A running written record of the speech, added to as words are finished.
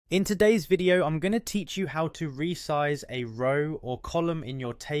In today's video, I'm going to teach you how to resize a row or column in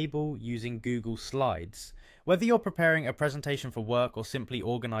your table using Google Slides. Whether you're preparing a presentation for work or simply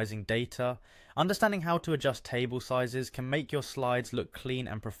organizing data, understanding how to adjust table sizes can make your slides look clean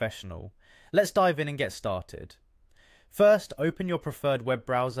and professional. Let's dive in and get started. First, open your preferred web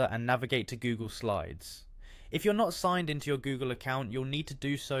browser and navigate to Google Slides. If you're not signed into your Google account, you'll need to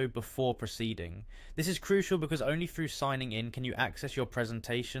do so before proceeding. This is crucial because only through signing in can you access your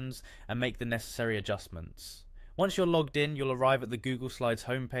presentations and make the necessary adjustments. Once you're logged in, you'll arrive at the Google Slides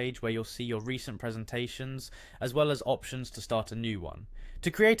homepage where you'll see your recent presentations as well as options to start a new one. To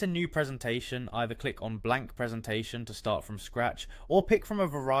create a new presentation, either click on Blank Presentation to start from scratch or pick from a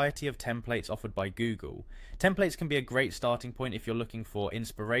variety of templates offered by Google. Templates can be a great starting point if you're looking for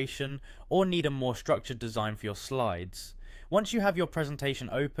inspiration or need a more structured design for your slides. Once you have your presentation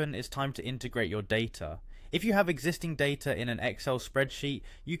open, it's time to integrate your data. If you have existing data in an Excel spreadsheet,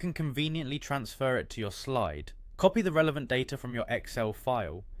 you can conveniently transfer it to your slide. Copy the relevant data from your Excel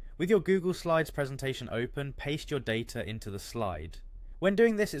file. With your Google Slides presentation open, paste your data into the slide. When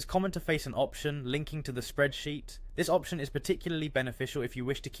doing this, it's common to face an option linking to the spreadsheet. This option is particularly beneficial if you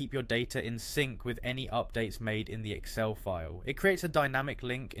wish to keep your data in sync with any updates made in the Excel file. It creates a dynamic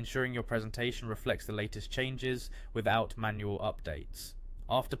link, ensuring your presentation reflects the latest changes without manual updates.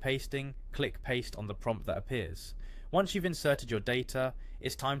 After pasting, click Paste on the prompt that appears. Once you've inserted your data,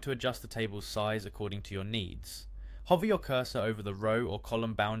 it's time to adjust the table's size according to your needs. Hover your cursor over the row or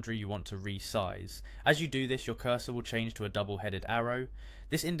column boundary you want to resize. As you do this, your cursor will change to a double-headed arrow.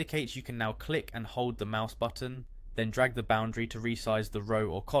 This indicates you can now click and hold the mouse button, then drag the boundary to resize the row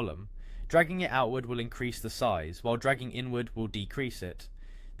or column. Dragging it outward will increase the size, while dragging inward will decrease it.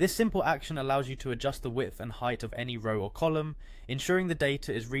 This simple action allows you to adjust the width and height of any row or column, ensuring the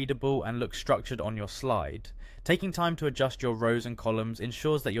data is readable and looks structured on your slide. Taking time to adjust your rows and columns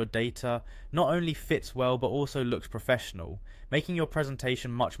ensures that your data not only fits well but also looks professional, making your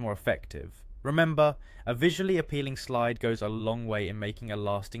presentation much more effective. Remember, a visually appealing slide goes a long way in making a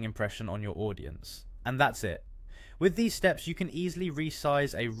lasting impression on your audience. And that's it. With these steps, you can easily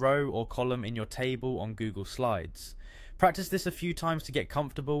resize a row or column in your table on Google Slides. Practice this a few times to get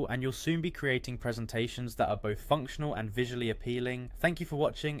comfortable and you'll soon be creating presentations that are both functional and visually appealing. Thank you for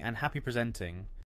watching and happy presenting.